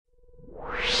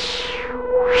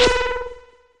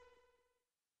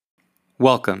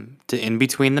Welcome to In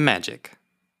Between the Magic.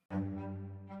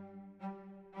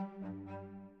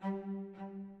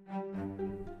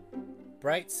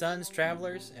 Bright suns,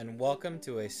 travelers, and welcome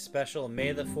to a special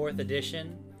May the 4th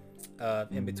edition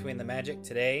of In Between the Magic.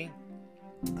 Today,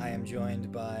 I am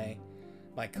joined by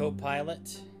my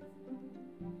co-pilot,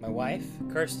 my wife,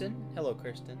 Kirsten. Hello,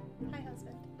 Kirsten. Hi,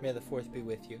 husband. May the 4th be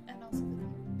with you. And also with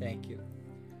you. Thank you.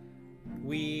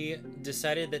 We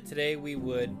decided that today we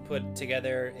would put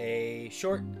together a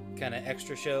short kind of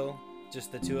extra show,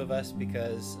 just the two of us,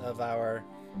 because of our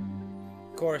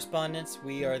correspondence.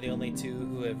 We are the only two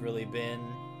who have really been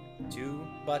to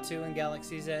Batuu and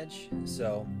Galaxy's Edge,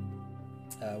 so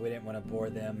we didn't want to bore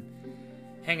them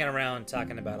hanging around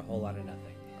talking about a whole lot of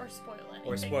nothing. Or spoil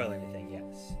anything. Or spoil anything,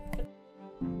 yes.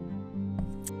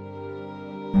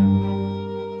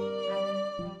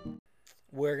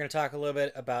 We're going to talk a little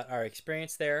bit about our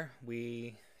experience there.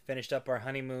 We finished up our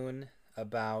honeymoon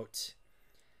about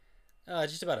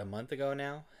just about a month ago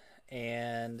now,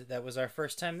 and that was our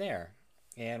first time there.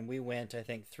 And we went, I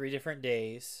think, 3 different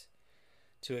days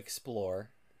to explore.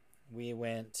 We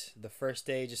went the first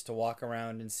day just to walk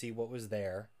around and see what was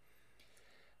there.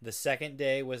 The second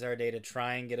day was our day to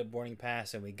try and get a boarding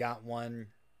pass, and we got one,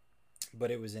 but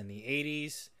it was in the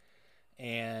 80s.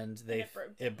 And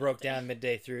it broke down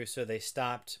midday through, so they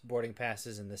stopped boarding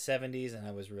passes in the 70s, and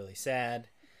I was really sad.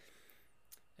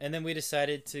 And then we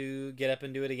decided to get up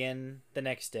and do it again the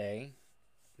next day,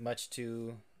 much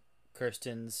to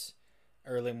Kirsten's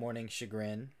early morning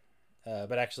chagrin.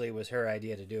 But actually, it was her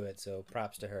idea to do it, so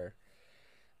props to her.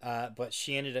 But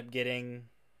she ended up getting,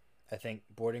 I think,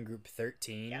 boarding group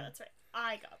 13. Yeah, that's right.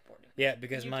 I got boarding group. Yeah,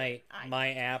 because my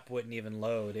app wouldn't even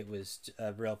load. It was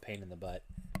a real pain in the butt.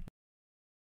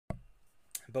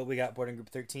 But we got boarding group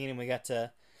 13, and we got to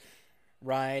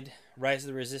ride Rise of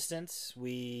the Resistance.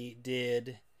 We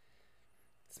did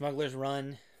Smuggler's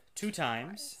Run 2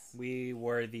 times. We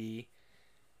were the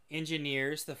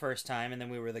engineers the first time, and then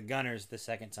we were the gunners the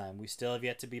second time. We still have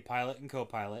yet to be pilot and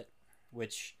co-pilot,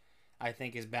 which I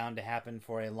think is bound to happen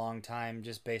for a long time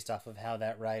just based off of how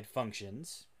that ride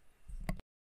functions.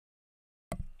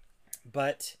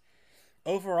 But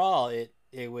overall,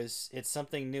 it's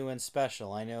something new and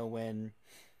special. I know when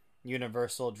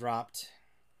Universal dropped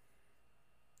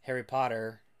Harry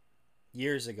Potter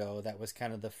years ago, that was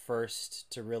kind of the first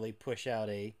to really push out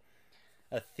a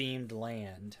themed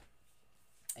land.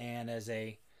 And as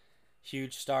a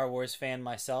huge Star Wars fan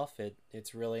myself,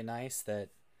 it's really nice that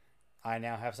I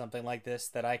now have something like this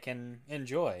that I can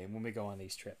enjoy when we go on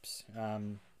these trips.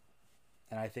 And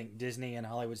I think Disney and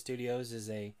Hollywood Studios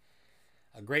is a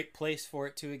great place for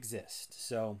it to exist.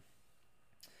 So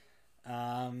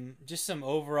just some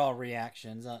overall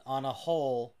reactions. On a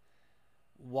whole,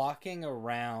 walking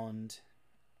around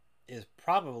is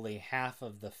probably half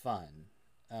of the fun.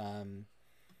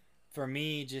 For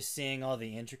me, just seeing all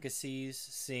the intricacies,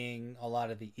 seeing a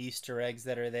lot of the Easter eggs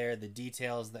that are there, the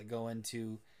details that go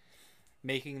into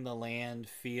making the land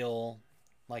feel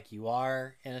like you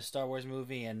are in a Star Wars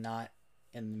movie and not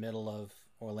in the middle of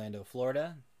Orlando,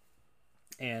 Florida.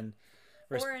 And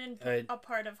or in a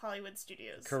part of Hollywood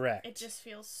Studios. Correct. It just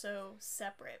feels so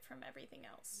separate from everything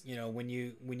else. You know, when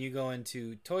you go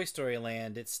into Toy Story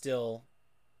Land, it's still,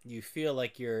 you feel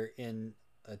like you're in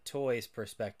a toys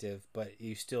perspective, but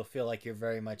you still feel like you're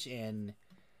very much in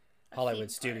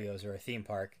Hollywood Studios or a theme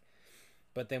park.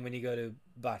 But then when you go to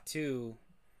Batuu,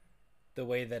 the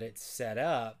way that it's set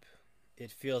up,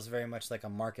 it feels very much like a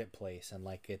marketplace and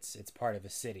like it's part of a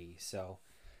city. So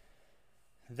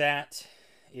that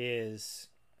is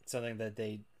something that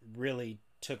they really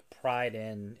took pride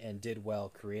in and did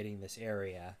well creating this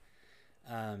area.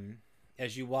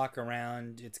 As you walk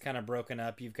around, it's kind of broken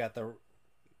up. You've got the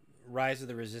Rise of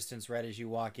the Resistance right as you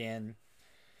walk in.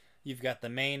 You've got the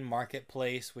main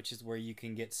marketplace, which is where you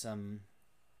can get some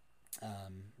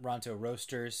Ronto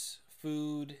Roasters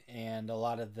food and a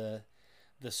lot of the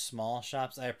small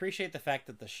shops. I appreciate the fact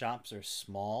that the shops are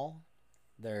small.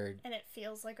 And it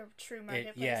feels like a true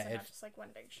marketplace and not just like one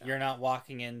big shop. You're not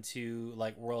walking into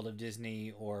like World of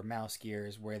Disney or Mouse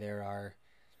Gears where there are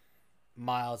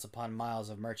miles upon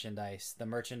miles of merchandise. The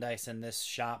merchandise in this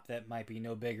shop that might be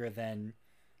no bigger than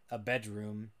a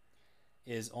bedroom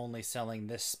is only selling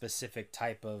this specific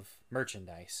type of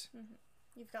merchandise. Mm-hmm.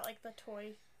 You've got like the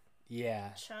toy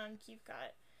chunk, you've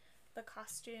got the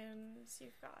costumes,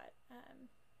 you've got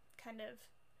kind of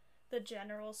the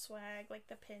general swag, like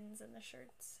the pins and the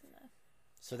shirts.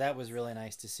 So that was really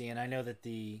nice to see. And I know that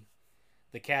the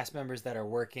cast members that are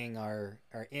working are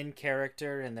in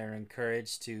character, and they're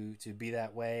encouraged to be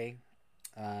that way,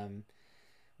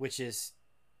 which is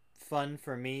fun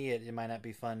for me. It might not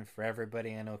be fun for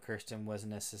everybody. I know Kirsten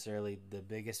wasn't necessarily the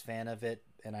biggest fan of it,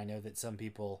 and I know that some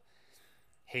people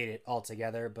hate it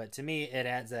altogether. But to me, it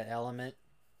adds that element.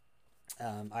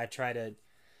 I try to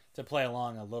play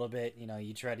along a little bit. You know,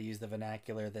 you try to use the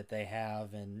vernacular that they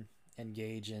have and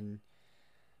engage in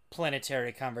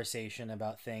planetary conversation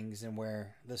about things and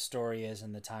where the story is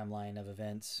in the timeline of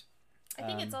events. I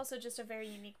think it's also just a very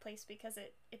unique place because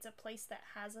it's a place that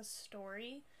has a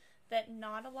story that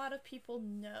not a lot of people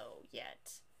know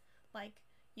yet. Like,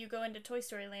 you go into Toy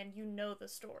Story Land, you know the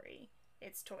story.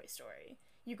 It's Toy Story.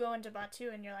 You go into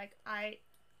Batuu and you're like, I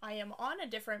am on a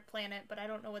different planet, but I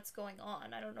don't know what's going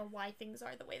on. I don't know why things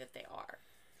are the way that they are.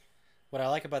 What I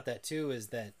like about that too is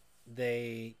that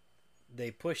they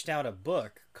pushed out a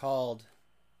book called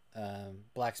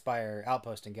Black Spire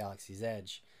Outpost and Galaxy's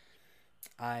Edge.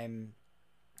 I'm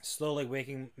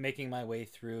slowly making my way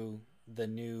through the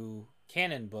new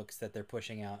canon books that they're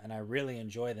pushing out, and I really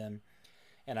enjoy them.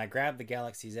 And I grabbed the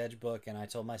Galaxy's Edge book, and I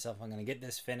told myself I'm going to get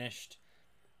this finished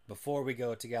before we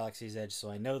go to Galaxy's Edge,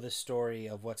 so I know the story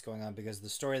of what's going on, because the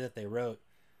story that they wrote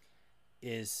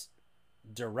is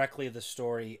directly the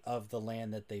story of the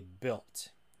land that they built.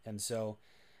 And so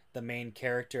the main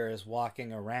character is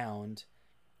walking around,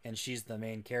 and she's the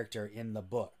main character in the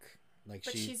book. But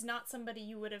she's not somebody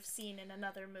you would have seen in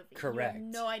another movie. Correct. You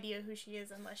have no idea who she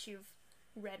is unless you've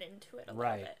read into it a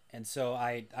little bit. And so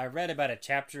I read about a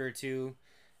chapter or two,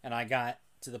 and I got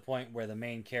to the point where the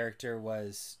main character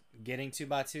was getting to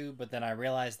Batuu, but then I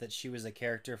realized that she was a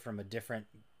character from a different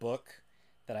book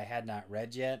that I had not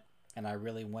read yet, and I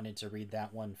really wanted to read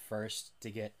that one first to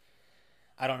get...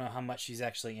 I don't know how much she's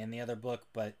actually in the other book,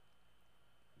 but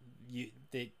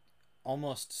they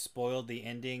almost spoiled the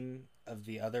ending of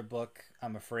the other book,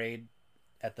 I'm afraid,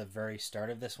 at the very start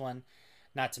of this one.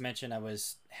 Not to mention I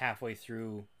was halfway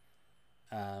through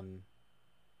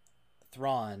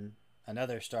Thrawn,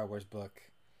 another Star Wars book,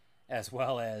 as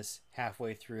well as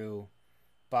halfway through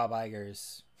Bob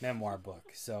Iger's memoir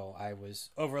book. So I was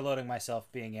overloading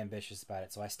myself, being ambitious about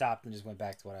it. So I stopped and just went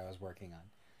back to what I was working on.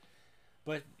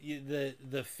 But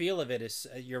the feel of it is,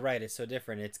 you're right, it's so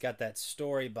different. It's got that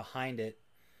story behind it,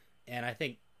 and I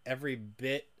think every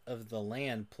bit of the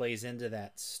land plays into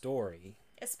that story.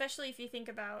 Especially if you think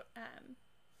about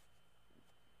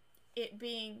it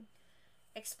being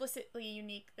explicitly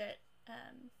unique that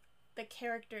the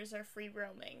characters are free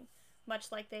roaming,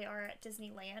 much like they are at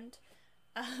Disneyland.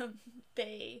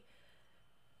 They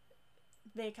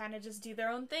kind of just do their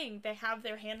own thing. They have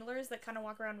their handlers that kind of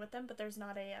walk around with them, but there's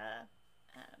not a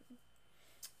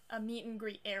meet and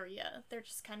greet area. They're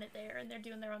just kind of there, and they're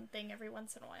doing their own thing every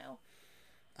once in a while.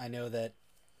 I know that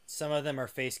some of them are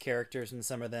face characters and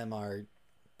some of them are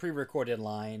pre-recorded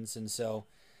lines, and so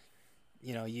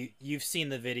you know, you've seen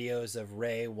the videos of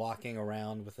Rey walking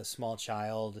around with a small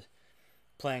child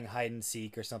playing hide and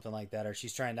seek or something like that, or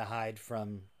she's trying to hide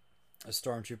from a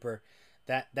stormtrooper.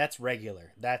 That's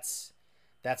regular. That's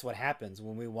what happens.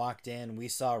 When we walked in, we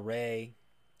saw Rey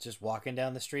just walking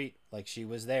down the street like she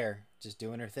was there, just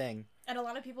doing her thing. And a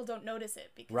lot of people don't notice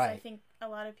it because I think a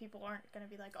lot of people aren't going to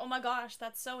be like, oh my gosh,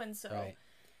 that's so-and-so. Right.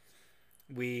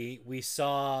 We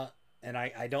saw, and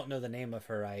I don't know the name of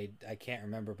her, I can't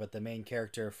remember, but the main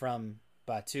character from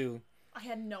Batuu. I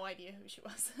had no idea who she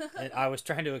was. And I was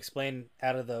trying to explain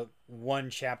out of the one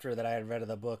chapter that I had read of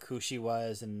the book who she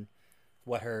was and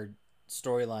what her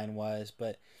storyline was,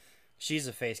 but she's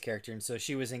a face character, and so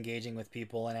she was engaging with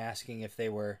people and asking if they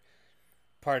were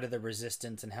part of the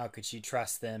resistance and how could she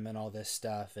trust them and all this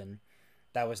stuff, and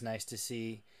that was nice to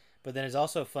see. But then it's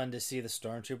also fun to see the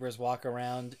stormtroopers walk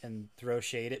around and throw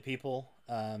shade at people.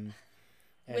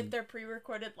 With their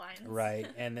pre-recorded lines. Right,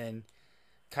 and then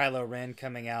Kylo Ren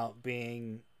coming out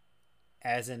being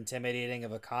as intimidating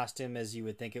of a costume as you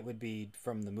would think it would be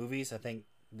from the movies. I think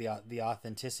the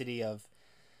authenticity of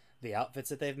the outfits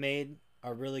that they've made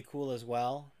are really cool as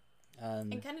well.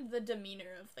 And kind of the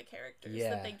demeanor of the characters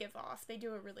that they give off. They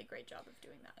do a really great job of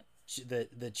doing that.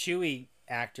 The Chewie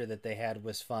actor that they had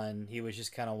was fun. He was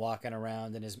just kind of walking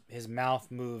around, and his mouth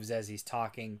moves as he's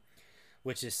talking,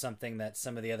 which is something that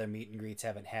some of the other meet and greets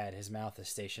haven't had. His mouth is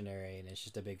stationary, and it's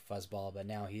just a big fuzzball. But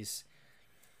now he's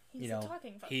a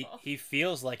talking fuzzball. He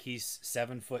feels like he's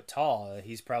 7 foot tall.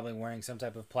 He's probably wearing some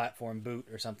type of platform boot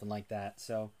or something like that.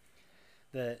 So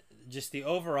the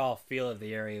overall feel of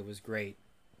the area was great.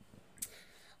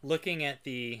 Looking at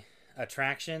the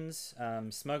attractions,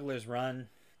 Smuggler's Run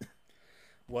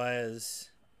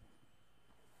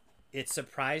it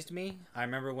surprised me. I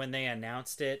remember when they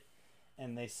announced it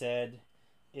and they said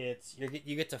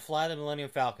you get to fly the Millennium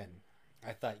Falcon.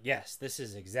 I thought, yes, this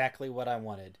is exactly what I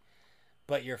wanted.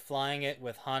 But you're flying it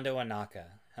with Hondo Ohnaka.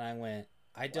 And I went,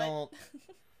 I What? don't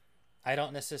I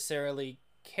don't necessarily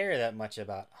care that much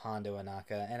about Hondo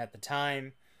Anaka. And at the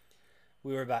time,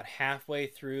 we were about halfway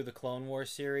through the Clone Wars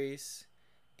series,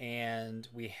 and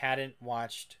we hadn't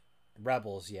watched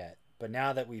Rebels yet. But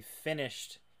now that we've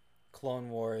finished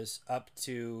Clone Wars up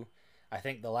to, I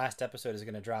think the last episode is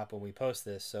going to drop when we post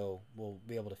this, so we'll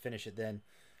be able to finish it then.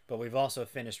 But we've also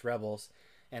finished Rebels,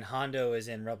 and Hondo is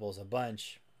in Rebels a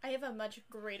bunch. I have a much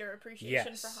greater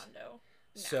appreciation Yes. for Hondo.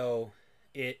 Now. So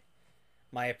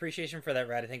my appreciation for that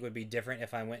ride I think would be different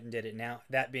if I went and did it now.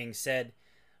 That being said,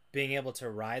 being able to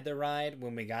ride the ride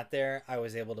when we got there, I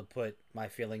was able to put my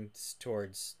feelings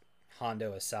towards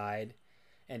Hondo aside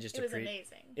and just It was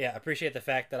amazing. appreciate the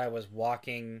fact that I was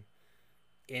walking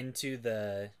into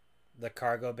the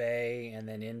cargo bay and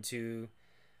then into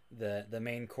the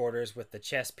main quarters with the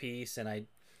chess piece, and I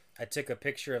took a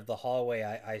picture of the hallway.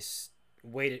 I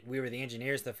waited. We were the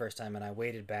engineers the first time, and I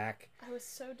waited back. I was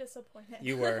so disappointed.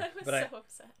 You were, I was but so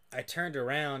upset. I turned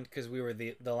around because we were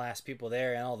the last people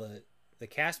there, and all the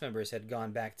cast members had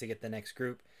gone back to get the next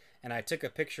group, and I took a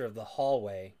picture of the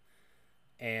hallway,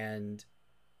 and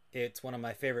it's one of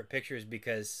my favorite pictures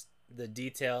because the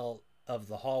detail of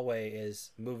the hallway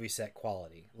is movie set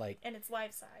quality. Like, And it's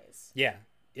life size. yeah,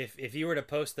 if you were to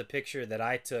post the picture that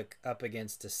I took up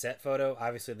against a set photo,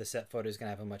 obviously the set photo is going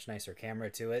to have a much nicer camera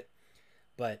to it,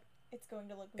 but It's going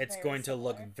to look it's very going to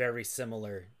look similar. very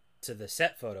similar to the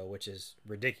set photo, which is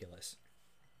ridiculous.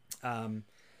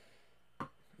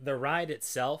 The ride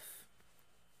itself,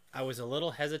 I was a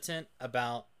little hesitant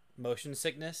about motion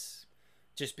sickness,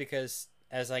 just because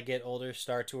as I get older,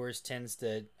 Star Tours tends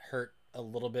to hurt a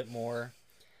little bit more.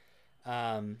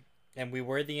 And we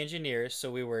were the engineers, so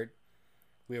we were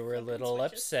a little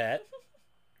switches. upset.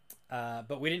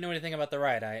 But we didn't know anything about the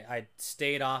ride. I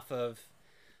stayed off of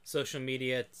social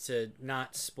media to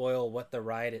not spoil what the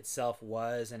ride itself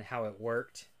was and how it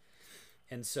worked.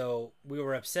 And so we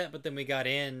were upset, but then we got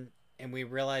in and we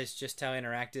realized just how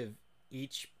interactive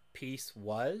each piece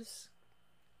was.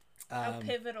 How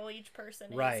pivotal each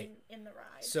person right. is in the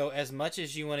ride. So as much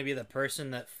as you want to be the person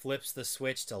that flips the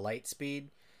switch to light speed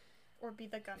Or be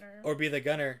the gunner. or be the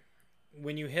gunner,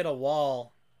 when you hit a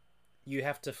wall, you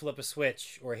have to flip a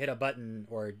switch or hit a button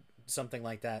or something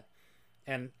like that.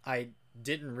 And I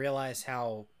didn't realize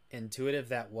how intuitive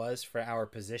that was for our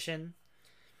position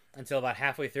until about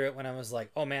halfway through it, when I was like,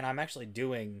 oh man, I'm actually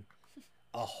doing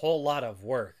a whole lot of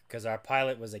work, because our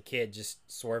pilot was a kid just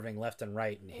swerving left and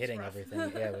right and hitting rough. everything.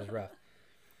 Yeah, it was rough.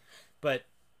 But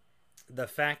the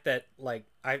fact that, like,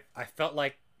 I felt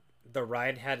like the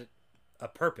ride had a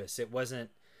purpose. It wasn't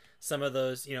some of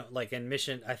those, like in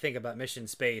Mission, I think about Mission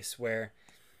Space, where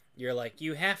you're like,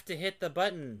 you have to hit the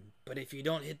button, but if you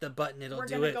don't hit the button, it'll We're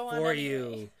do gonna it go on for anyway.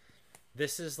 you.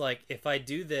 This is like, if I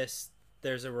do this,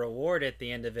 there's a reward at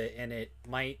the end of it, and it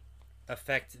might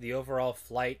affect the overall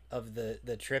flight of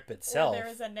the trip itself. Or there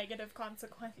is a negative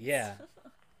consequence. Yeah.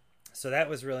 So that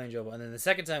was really enjoyable. And then the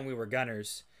second time we were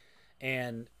gunners,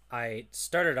 and I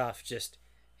started off just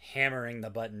hammering the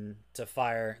button to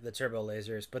fire the turbo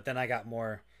lasers, but then I got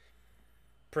more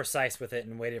precise with it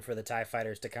and waited for the TIE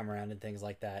fighters to come around and things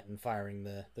like that, and firing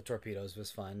the torpedoes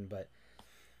was fun. But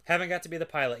haven't got to be the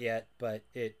pilot yet, but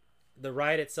the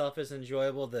ride itself is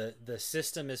enjoyable. The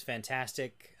system is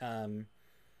fantastic.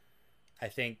 I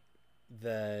think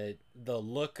the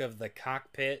look of the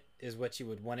cockpit is what you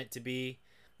would want it to be.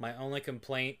 My only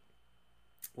complaint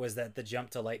was that the jump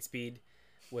to light speed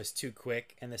was too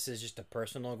quick, and this is just a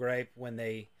personal gripe. When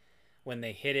they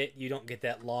hit it, you don't get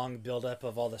that long buildup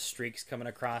of all the streaks coming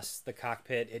across the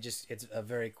cockpit. It's a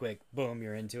very quick boom,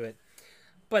 you're into it.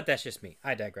 But that's just me.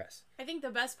 I digress. I think the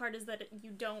best part is that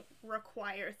you don't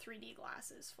require 3D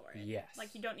glasses for it. Yes.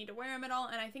 Like, you don't need to wear them at all,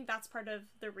 and I think that's part of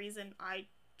the reason I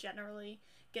generally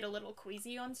get a little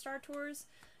queasy on Star Tours,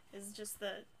 is just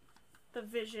the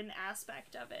vision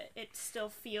aspect of it. It still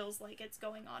feels like it's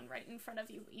going on right in front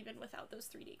of you, even without those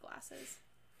 3D glasses.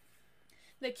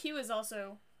 The queue is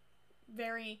also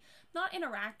very, not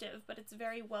interactive, but it's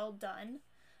very well done.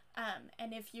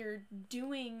 And if you're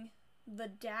doing the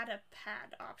data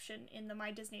pad option in the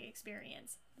My Disney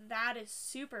experience, that is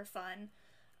super fun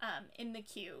in the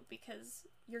queue, because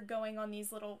you're going on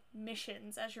these little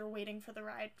missions as you're waiting for the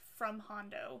ride from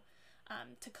Hondo,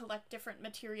 to collect different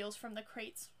materials from the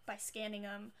crates by scanning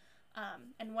them.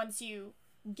 And once you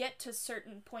get to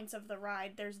certain points of the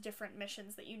ride, there's different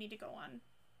missions that you need to go on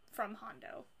from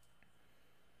Hondo.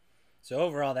 So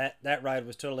overall, that ride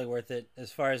was totally worth it.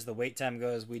 As far as the wait time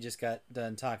goes, we just got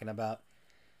done talking about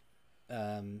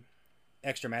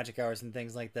extra magic hours and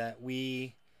things like that.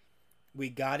 We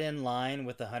got in line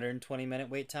with the 120-minute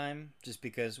wait time, just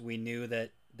because we knew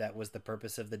that that was the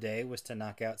purpose of the day, was to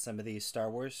knock out some of these Star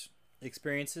Wars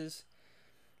experiences.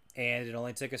 And it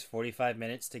only took us 45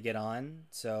 minutes to get on.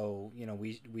 So, you know,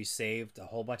 we saved a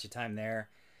whole bunch of time there.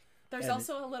 There's And-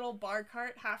 also a little bar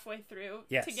cart halfway through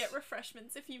Yes. to get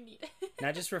refreshments if you need it.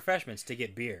 Not just refreshments, to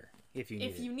get beer if you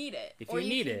need if you need it. If or you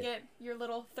need can it. get your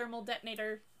little thermal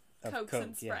detonator Of Cokes Coke,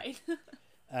 and yeah.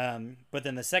 Sprite. But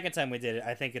then the second time we did it,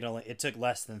 I think it took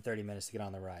less than 30 minutes to get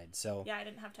on the ride. So Yeah, I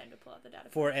didn't have time to pull out the data.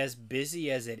 for as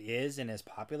busy as it is and as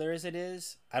popular as it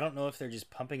is, I don't know if they're just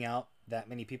pumping out that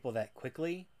many people that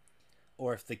quickly,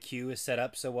 or if the queue is set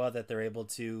up so well that they're able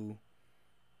to,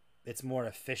 it's more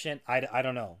efficient. I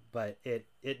don't know, but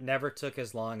it never took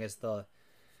as long as the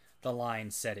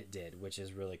line said it did, which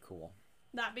is really cool.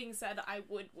 That being said, I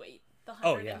would wait the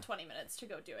Oh, 120 minutes to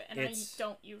go do it, and It's- I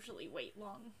don't usually wait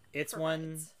long. It's for one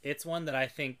rides. it's one that I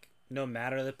think no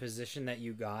matter the position that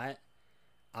you got,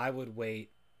 I would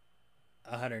wait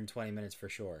 120 minutes for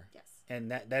sure. Yes.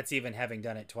 And that's even having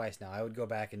done it twice now. I would go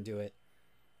back and do it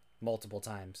multiple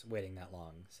times waiting that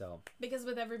long. So Because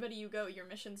with everybody you go, your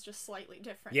mission's just slightly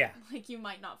different. Yeah. Like, you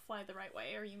might not fly the right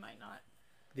way, or you might not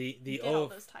the get all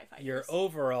those TIE fighters. your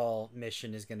overall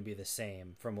mission is going to be the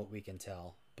same from what we can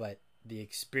tell, but the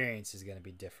experience is going to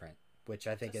be different, which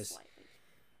I think Just is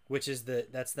slightly.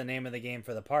 that's the name of the game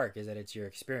for the park, is that it's your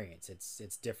experience.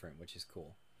 It's different, which is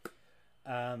cool.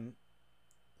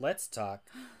 Let's talk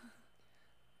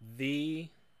the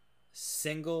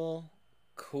single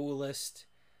coolest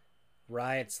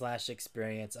ride /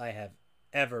 experience I have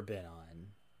ever been on,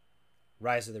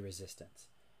 Rise of the Resistance.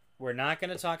 We're not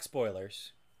going to talk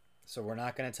spoilers, so we're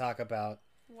not going to talk about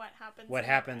What happens? what in the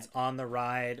happens ride. on the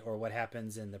ride or what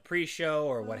happens in the pre-show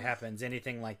or what Ugh. happens,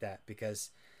 anything like that, because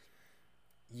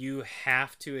you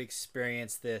have to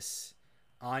experience this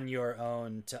on your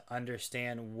own to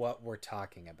understand what we're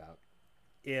talking about.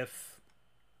 If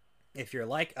you're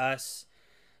like us,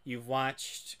 you've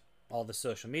watched all the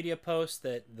social media posts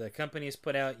that the company's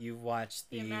put out, you've watched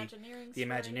The Imagineering the story.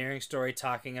 Imagineering story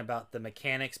talking about the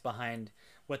mechanics behind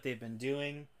what they've been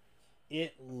doing.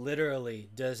 It literally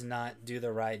does not do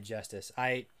the ride justice.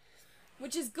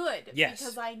 Which is good. Yes.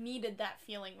 Because I needed that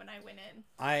feeling when I went in.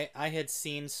 I had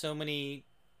seen so many,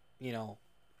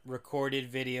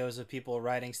 recorded videos of people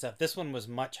riding stuff. This one was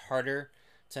much harder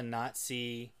to not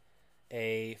see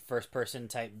a first person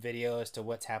type video as to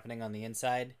what's happening on the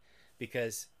inside,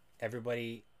 because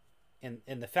everybody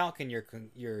in the Falcon,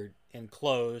 you're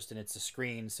enclosed and it's a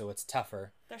screen, so it's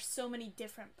tougher. There's so many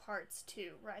different parts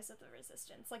to Rise of the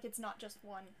Resistance. Like, it's not just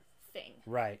one thing.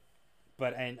 Right.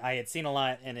 But I had seen a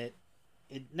lot, and it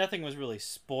nothing was really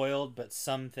spoiled, but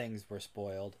some things were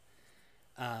spoiled.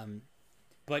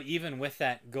 But even with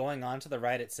that, going on to the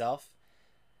ride itself,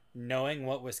 knowing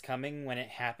what was coming when it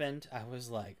happened, I was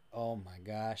like, oh my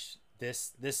gosh,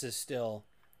 this is still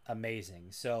amazing.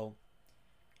 So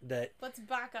Let's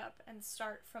back up and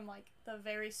start from, like, the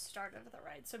very start of the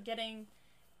ride. So getting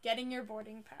your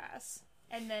boarding pass,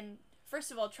 and then,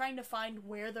 first of all, trying to find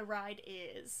where the ride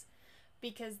is,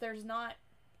 because there's not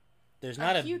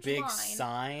a huge big line.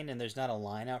 sign, and there's not a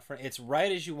line out front. It's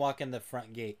right as you walk in the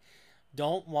front gate.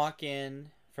 Don't walk in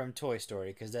from Toy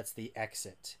Story, because that's the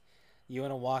exit. You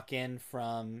want to walk in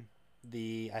from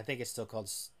I think it's still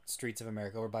called Streets of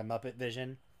America, or by Muppet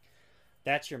Vision.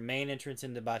 That's your main entrance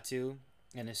into Batuu.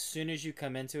 And as soon as you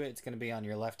come into it, it's going to be on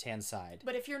your left-hand side.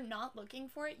 But if you're not looking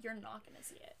for it, you're not going to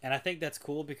see it. And I think that's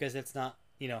cool, because it's not,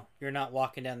 you're not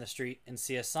walking down the street and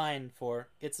see a sign for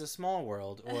It's a Small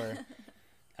World or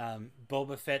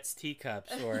Boba Fett's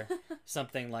teacups or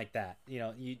something like that.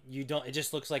 You don't, it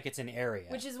just looks like it's an area.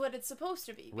 Which is what it's supposed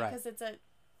to be, Right. because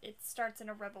it starts in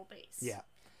a rebel base. Yeah.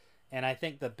 And I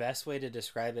think the best way to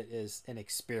describe it is an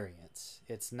experience.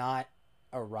 It's not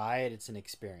a ride, it's an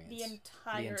experience. The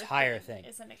entire thing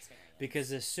is an experience.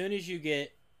 Because as soon as you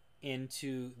get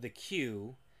into the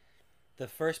queue, the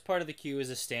first part of the queue is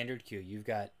a standard queue. You've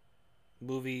got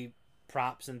movie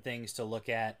props and things to look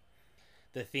at.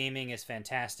 The theming is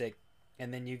fantastic.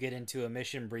 And then you get into a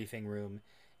mission briefing room.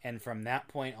 And from that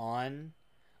point on,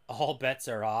 all bets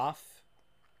are off.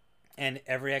 And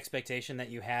every expectation that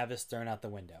you have is thrown out the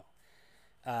window.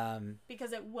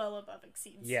 Because it well above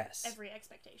exceeds Yes. every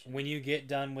expectation. When you get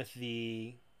done with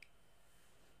the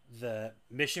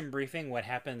mission briefing, what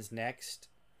happens next,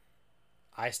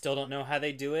 I still don't know how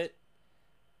they do it,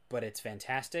 but it's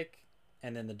fantastic.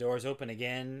 And then the doors open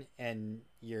again, and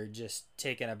you're just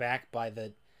taken aback by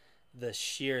the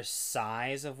sheer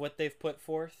size of what they've put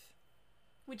forth.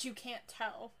 Which you can't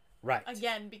tell. Right.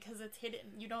 Again, because it's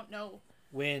hidden. You don't know.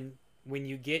 When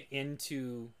you get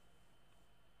into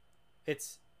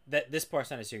this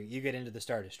part's not a secret. You get into the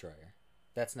Star Destroyer.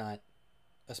 That's not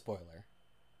a spoiler.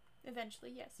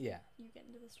 Eventually, yes. Yeah. You get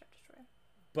into the Star Destroyer.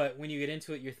 But when you get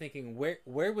into it, you're thinking,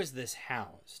 where was this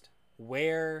housed?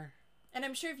 Where? And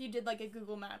I'm sure if you did like a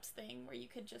Google Maps thing where you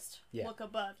could just look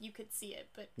above, you could see it.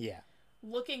 But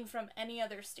looking from any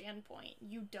other standpoint,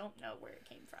 you don't know where it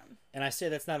came from. And I say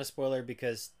that's not a spoiler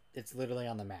because it's literally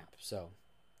on the map. So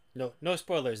no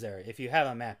spoilers there. If you have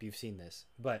a map, you've seen this.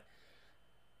 But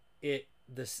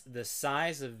the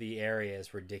size of the area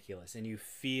is ridiculous, and you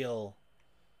feel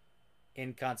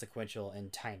inconsequential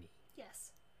and tiny.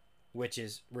 Yes. Which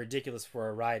is ridiculous for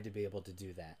a ride to be able to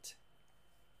do that.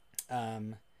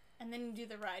 And then you do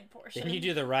the ride portion. Then you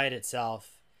do the ride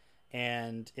itself,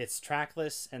 and it's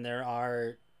trackless, and there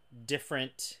are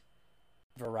different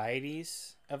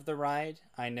varieties of the ride.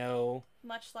 I know,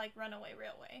 much like Runaway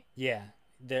Railway. Yeah,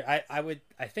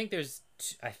 I think there's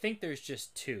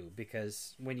just two,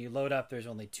 because when you load up, there's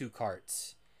only two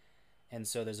carts, and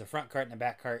so there's a front cart and a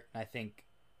back cart, and I think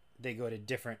they go to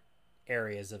different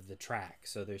areas of the track.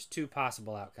 So there's two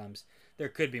possible outcomes. There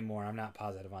could be more. I'm not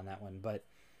positive on that one, but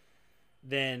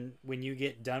then when you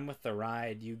get done with the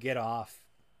ride, you get off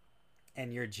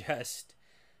and you're just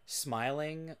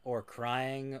smiling or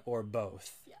crying or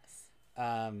both. Yes.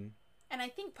 And I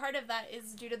think part of that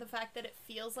is due to the fact that it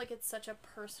feels like it's such a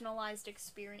personalized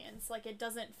experience. Like, it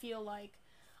doesn't feel like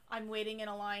I'm waiting in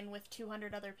a line with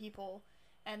 200 other people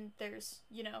and there's,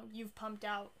 you've pumped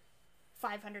out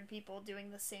 500 people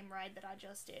doing the same ride that I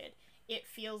just did. It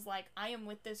feels like I am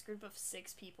with this group of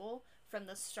 6 people from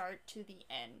the start to the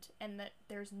end, and that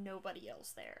there's nobody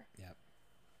else there. Yep.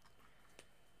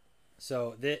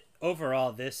 So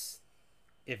overall,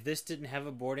 if this didn't have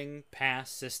a boarding pass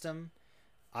system,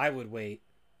 I would wait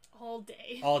all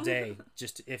day. All day.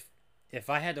 Just if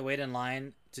I had to wait in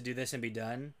line to do this and be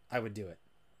done, I would do it.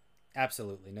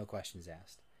 Absolutely, no questions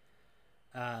asked.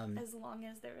 As long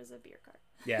as there is a beer cart.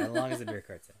 Yeah, as long as the beer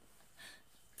cart's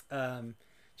there.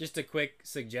 Just a quick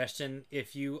suggestion: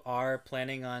 if you are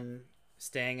planning on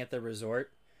staying at the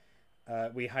resort,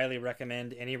 we highly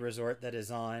recommend any resort that is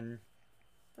on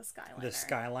the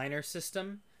Skyliner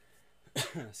system.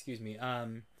 Excuse me.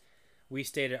 We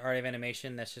stayed at Art of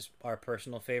Animation. That's just our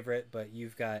personal favorite. But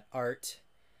you've got Art,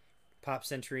 Pop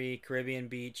Century, Caribbean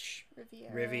Beach,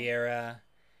 Riviera,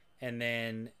 and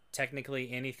then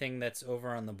technically anything that's over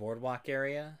on the Boardwalk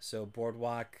area. So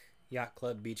Boardwalk, Yacht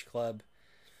Club, Beach Club.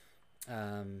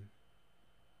 Anything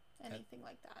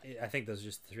like that. I think those are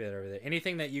just the 3 that are over there.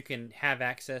 Anything that you can have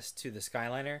access to the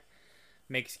Skyliner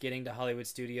makes getting to Hollywood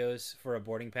Studios for a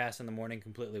boarding pass in the morning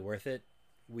completely worth it.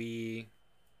 We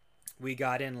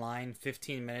got in line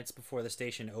 15 minutes before the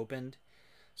station opened.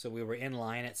 So we were in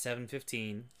line at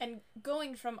 7:15. And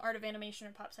going from Art of Animation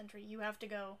or Pop Century, you have to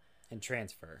go and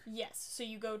transfer. Yes, so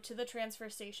you go to the transfer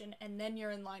station and then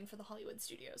you're in line for the Hollywood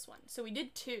Studios one. So we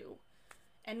did 2,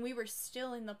 and we were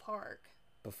still in the park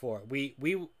before we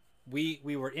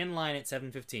were in line at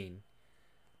 7:15.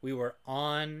 We were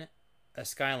on a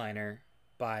Skyliner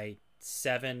by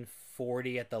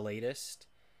 7:40 at the latest,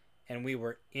 and we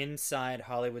were inside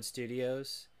Hollywood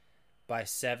Studios by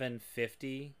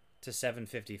 7:50 to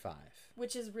 7:55.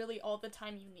 Which is really all the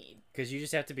time you need. Because you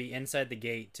just have to be inside the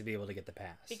gate to be able to get the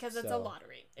pass. Because it's a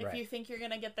lottery. If you think you're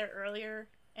going to get there earlier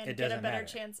and get a better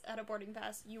chance at a boarding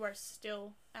pass, you are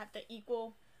still at the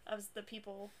equal of the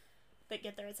people that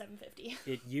get there at 7:50.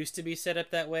 It used to be set up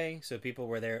that way, so people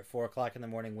were there at 4 o'clock in the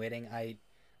morning waiting. I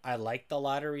like the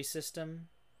lottery system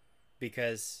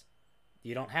because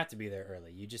you don't have to be there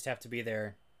early. You just have to be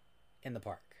there in the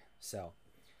park. So,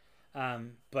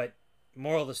 but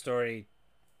moral of the story,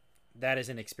 that is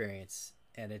an experience,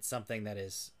 and it's something that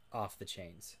is off the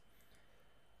chains.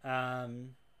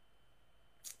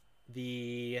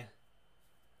 The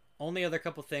only other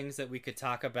couple things that we could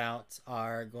talk about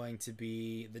are going to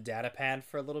be the data pad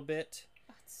for a little bit.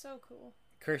 That's so cool.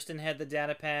 Kirsten had the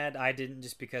data pad. I didn't,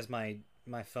 just because my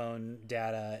phone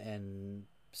data and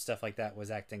stuff like that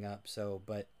was acting up. So,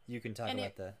 but you can talk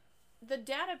about the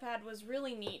data pad was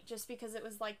really neat just because it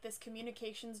was like this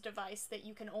communications device that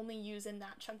you can only use in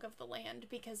that chunk of the land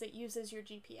because it uses your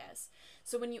GPS.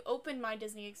 So when you open My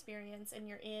Disney Experience and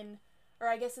you're in, or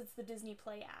I guess it's the Disney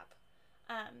Play app,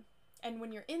 and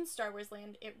when you're in Star Wars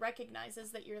Land, it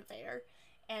recognizes that you're there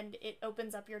and it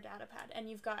opens up your data pad, and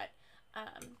you've got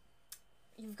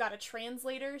a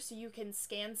translator, so you can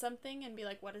scan something and be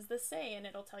like, what does this say? And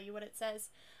it'll tell you what it says.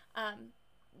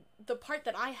 The part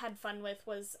that I had fun with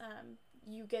was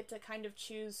you get to kind of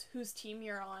choose whose team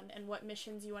you're on and what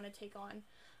missions you want to take on.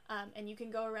 And you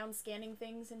can go around scanning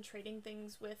things and trading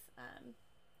things with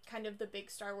kind of the big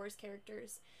Star Wars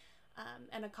characters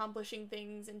and accomplishing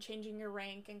things and changing your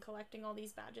rank and collecting all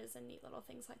these badges and neat little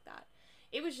things like that.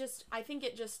 It was just, I think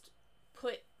it just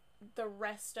put the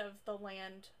rest of the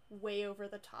land way over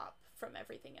the top from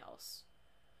everything else.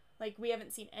 Like, we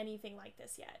haven't seen anything like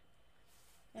this yet.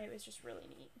 And it was just really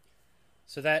neat.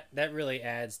 So that really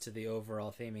adds to the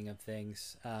overall theming of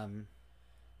things.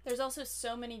 There's also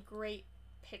so many great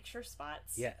picture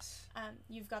spots. Yes.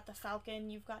 You've got the Falcon,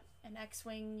 you've got an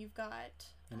X-Wing, you've got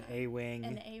An A-Wing.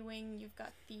 An A-Wing, you've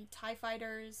got the TIE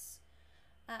Fighters.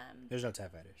 There's no TIE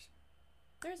fighters.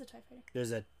 There's a TIE fighter.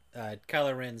 There's a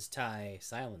Kylo Ren's TIE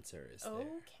silencer is there.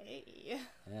 Okay.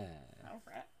 Yeah. All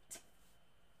right.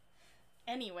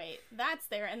 Anyway, that's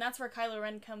there, and that's where Kylo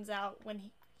Ren comes out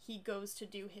when he goes to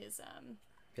do his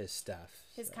stuff.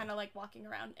 His kind of like walking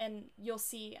around, and you'll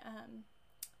see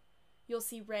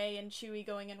Rey and Chewie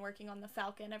going and working on the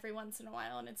Falcon every once in a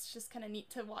while, and it's just kind of neat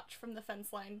to watch from the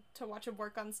fence line, to watch them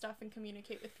work on stuff and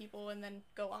communicate with people, and then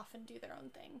go off and do their own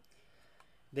thing.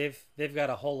 They've got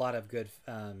a whole lot of good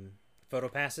photo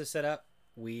passes set up.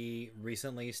 We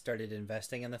recently started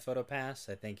investing in the photo pass.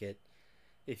 I think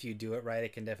if you do it right,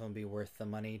 it can definitely be worth the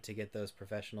money to get those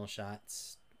professional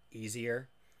shots easier.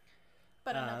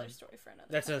 But another story for another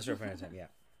That's time. another story for another time,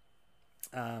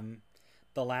 yeah.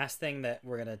 The last thing that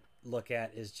we're going to look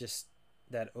at is just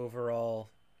that overall,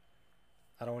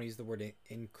 I don't want to use the word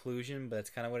inclusion, but that's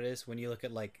kind of what it is. When you look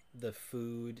at like the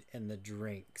food and the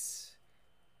drinks,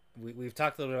 we've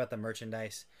talked a little bit about the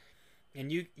merchandise,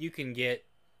 and you can get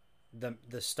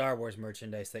the Star Wars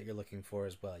merchandise that you're looking for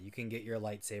as well. You can get your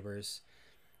lightsabers.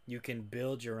 You can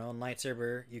build your own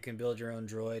lightsaber. You can build your own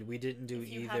droid. We didn't do if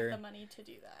you either. have the money to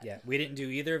do that. Yeah, we didn't do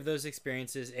either of those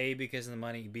experiences. A, because of the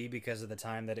money. B, because of the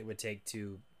time that it would take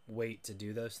to wait to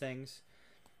do those things.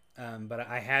 But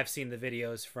I have seen the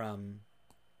videos from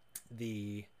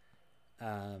the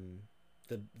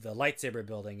lightsaber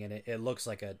building, and it looks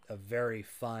like a very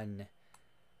fun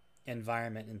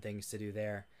environment and things to do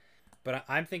there. But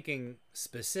I'm thinking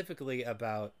specifically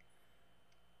about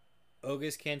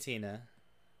Oga's Cantina.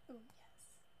 Oh,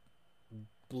 yes.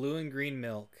 Blue and green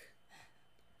milk,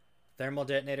 thermal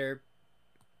detonator,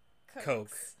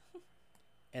 Coke,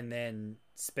 and then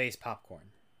space popcorn.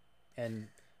 And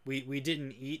we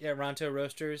didn't eat at Ronto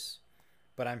Roasters,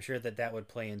 but I'm sure that would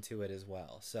play into it as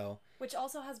well. So which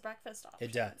also has breakfast options.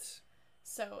 it does.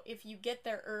 So if you get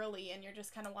there early and you're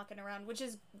just kind of walking around, which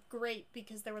is great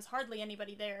because there was hardly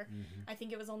anybody there. Mm-hmm. I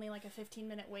think it was only like a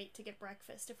 15-minute wait to get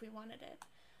breakfast if we wanted it.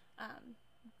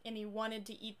 And you wanted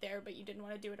to eat there, but you didn't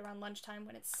want to do it around lunchtime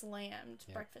when it's slammed.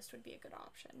 Yeah. Breakfast would be a good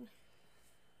option.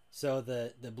 So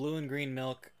the blue and green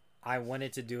milk, I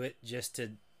wanted to do it just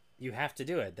to... You have to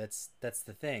do it. That's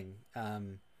the thing.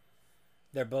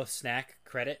 They're both snack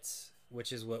credits,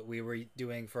 which is what we were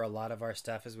doing for a lot of our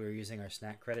stuff, as we were using our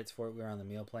snack credits for it. We were on the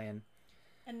meal plan.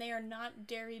 And they are not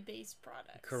dairy-based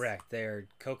products. Correct. They're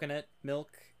coconut milk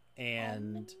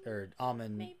and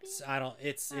almond. Maybe?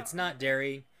 It's not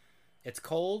dairy. It's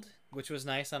cold, which was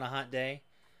nice on a hot day.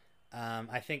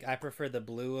 I think I prefer the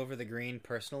blue over the green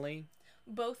personally.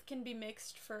 Both can be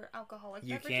mixed for alcoholic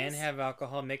beverages. You can have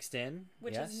alcohol mixed in.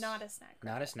 Which is not a snack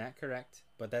credit. Not a snack, correct.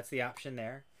 But that's the option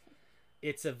there.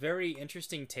 It's a very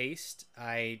interesting taste.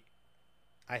 I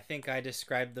think I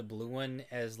described the blue one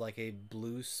as like a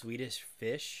blue Swedish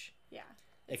fish. Yeah.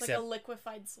 It's like a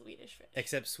liquefied Swedish fish.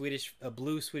 Except a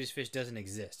blue Swedish fish doesn't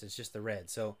exist. It's just the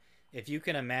red. So if you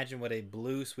can imagine what a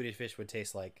blue Swedish fish would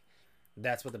taste like,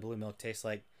 that's what the blue milk tastes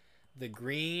like. The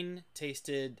green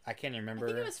tasted, I can't remember. I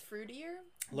think it was fruitier.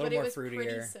 A little more fruitier. But it was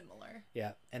pretty similar.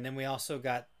 Yeah. And then we also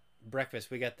got breakfast.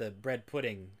 We got the bread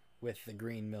pudding with the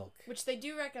green milk, which they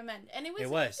do recommend. And it was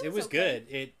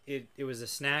okay. good. It was a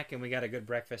snack, and we got a good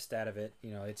breakfast out of it.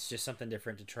 You know, it's just something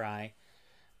different to try.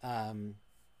 The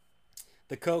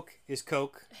Coke is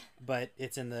Coke, but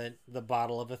it's in the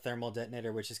bottle of a thermal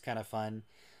detonator, which is kind of fun.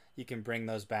 You can bring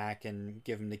those back and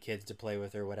give them to kids to play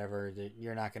with or whatever.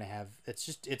 You're not going to have...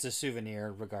 It's a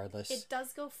souvenir regardless. It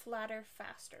does go flatter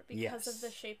faster because of the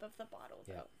shape of the bottle,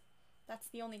 though. Yeah. That's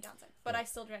the only downside. But I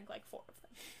still drank like 4 of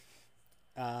them.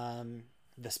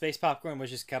 The space popcorn was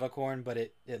just kettle corn, but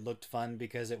it looked fun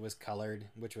because it was colored,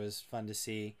 which was fun to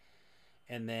see.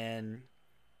 And then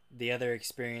the other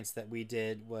experience that we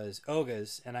did was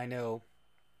Oga's, and I know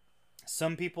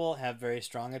some people have very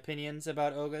strong opinions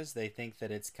about Oga's. They think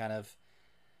that it's kind of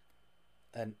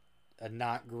a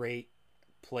not great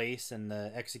place, and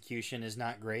the execution is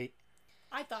not great.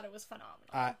 I thought it was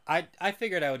phenomenal. I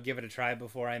figured I would give it a try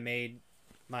before I made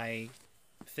my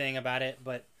thing about it,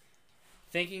 but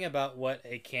thinking about what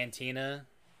a cantina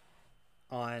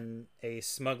on a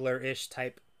smuggler-ish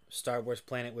type Star Wars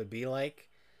planet would be like,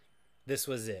 this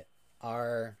was it.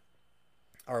 Our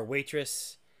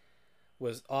waitress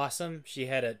was awesome. She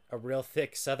had a real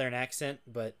thick Southern accent,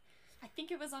 but I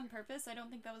think it was on purpose. I don't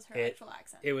think that was her It actual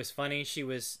accent. it was funny.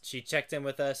 She checked in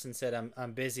with us and said,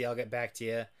 I'm busy. I'll get back to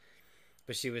you.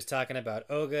 But she was talking about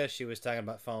Oga. She was talking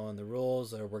about following the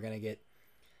rules, or we're gonna get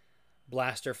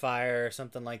blaster fire or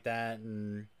something like that,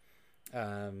 and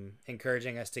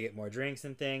encouraging us to get more drinks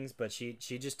and things. But she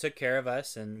just took care of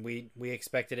us, and we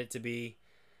expected it to be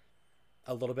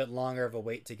a little bit longer of a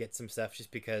wait to get some stuff,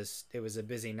 just because it was a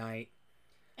busy night.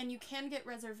 And you can get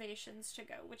reservations to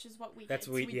go, which is what we That's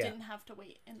did. we So we yeah. didn't have to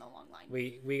wait in the long line.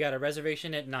 We got a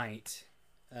reservation at night,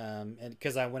 and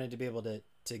because I wanted to be able to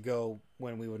go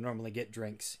when we would normally get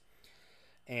drinks,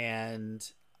 and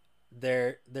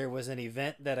there was an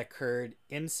event that occurred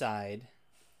inside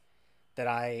that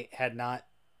I had not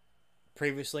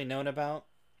previously known about,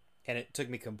 and it took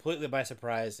me completely by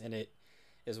surprise, and it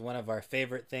is one of our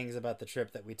favorite things about the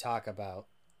trip that we talk about.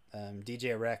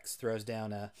 DJ Rex throws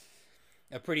down a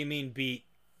pretty mean beat.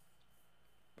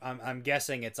 I'm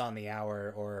guessing it's on the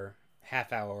hour or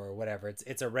half hour or whatever.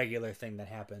 It's a regular thing that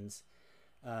happens.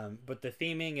 But the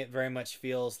theming, it very much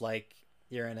feels like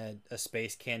you're in a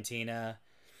space cantina.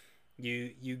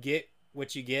 You get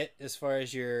what you get as far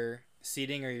as your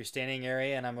seating or your standing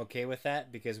area, and I'm okay with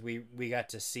that because we got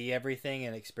to see everything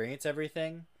and experience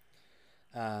everything.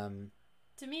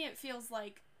 To me, it feels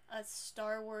like a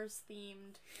Star Wars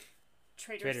themed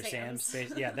Trader Sam's.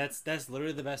 Yeah, that's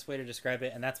literally the best way to describe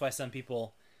it, and that's why some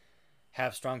people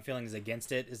have strong feelings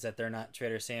against it, is that they're not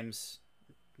Trader Sam's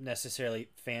necessarily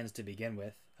fans to begin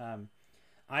with.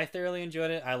 I thoroughly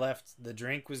enjoyed it. I left, the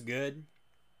drink was good.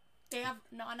 They have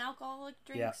non-alcoholic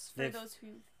drinks for those who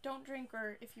don't drink,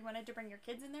 or if you wanted to bring your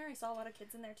kids in there. I saw a lot of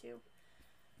kids in there too.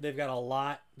 They've got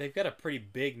a pretty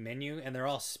big menu, and they're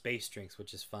all space drinks,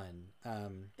 which is fun.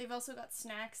 They've also got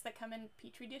snacks that come in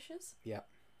petri dishes. Yeah.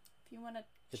 If you want a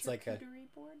It's like a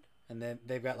board. And then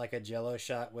they've got like a Jello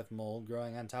shot with mold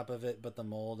growing on top of it, but the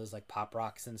mold is like Pop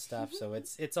Rocks and stuff. So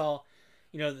it's all,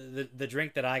 the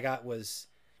drink that I got was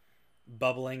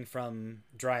bubbling from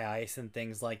dry ice and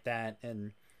things like that.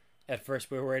 And at first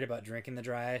we were worried about drinking the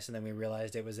dry ice, and then we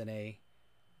realized it was in a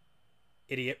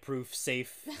idiot-proof,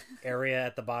 safe area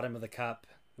at the bottom of the cup,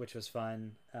 which was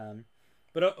fun.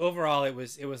 But overall, it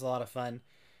was a lot of fun.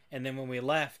 And then when we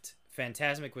left,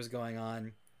 Fantasmic was going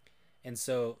on. And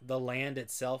so the land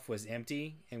itself was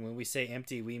empty. And when we say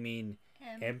empty, we mean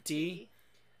empty.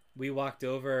 We walked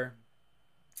over,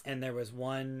 and there was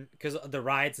one, because the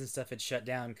rides and stuff had shut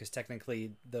down because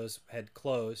technically those had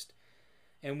closed.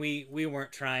 And we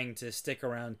weren't trying to stick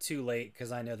around too late,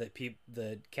 because I know that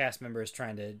the cast members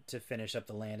trying to finish up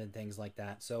the land and things like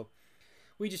that. So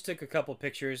we just took a couple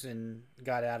pictures and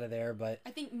got out of there. But I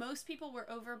think most people were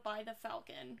over by the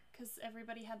Falcon because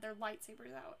everybody had their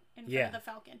lightsabers out in front of the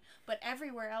Falcon. But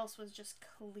everywhere else was just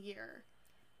clear.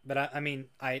 But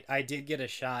I did get a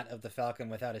shot of the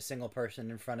Falcon without a single person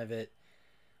in front of it.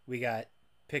 We got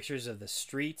pictures of the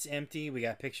streets empty. We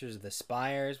got pictures of the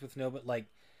spires with nobody. Like,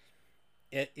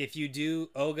 if you do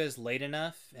Oga's late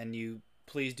enough, and you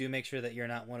please do make sure that you're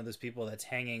not one of those people that's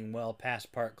hanging well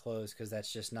past park close, because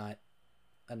that's just not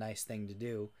a nice thing to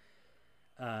do.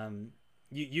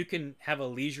 You can have a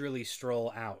leisurely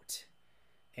stroll out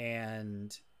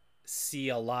and see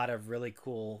a lot of really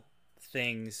cool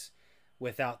things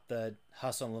without the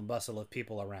hustle and bustle of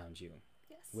people around you.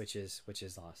 Yes. Which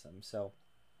is awesome. So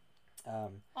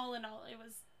all in all, it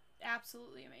was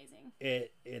absolutely amazing.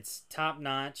 It's top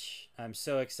notch. I'm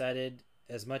so excited.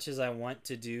 As much as I want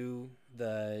to do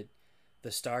the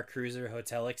Star Cruiser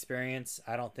hotel experience,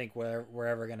 I don't think we're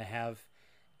ever going to have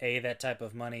A, that type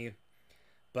of money,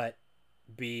 but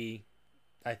B,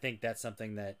 I think that's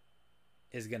something that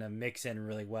is going to mix in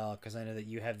really well, because I know that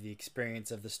you have the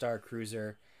experience of the Star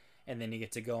Cruiser, and then you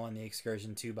get to go on the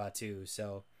excursion 2x2.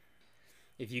 So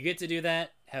if you get to do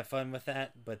that, have fun with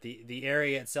that. But the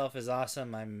area itself is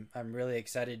awesome. I'm really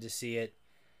excited to see it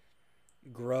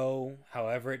grow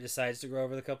however it decides to grow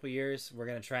over the couple years. We're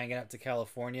going to try and get out to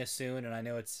California soon, and I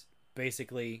know it's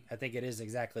basically, I think it is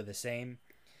exactly the same.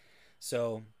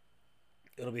 So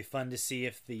it'll be fun to see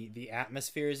if the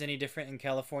atmosphere is any different in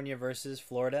California versus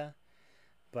Florida.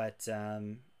 But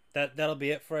that'll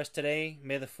be it for us today.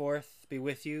 May the 4th be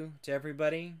with you to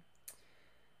everybody.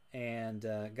 And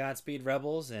Godspeed,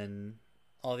 Rebels, and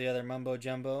all the other mumbo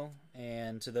jumbo.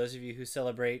 And to those of you who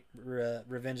celebrate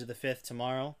Revenge of the 5th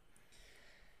tomorrow,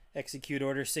 execute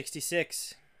Order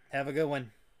 66. Have a good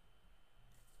one.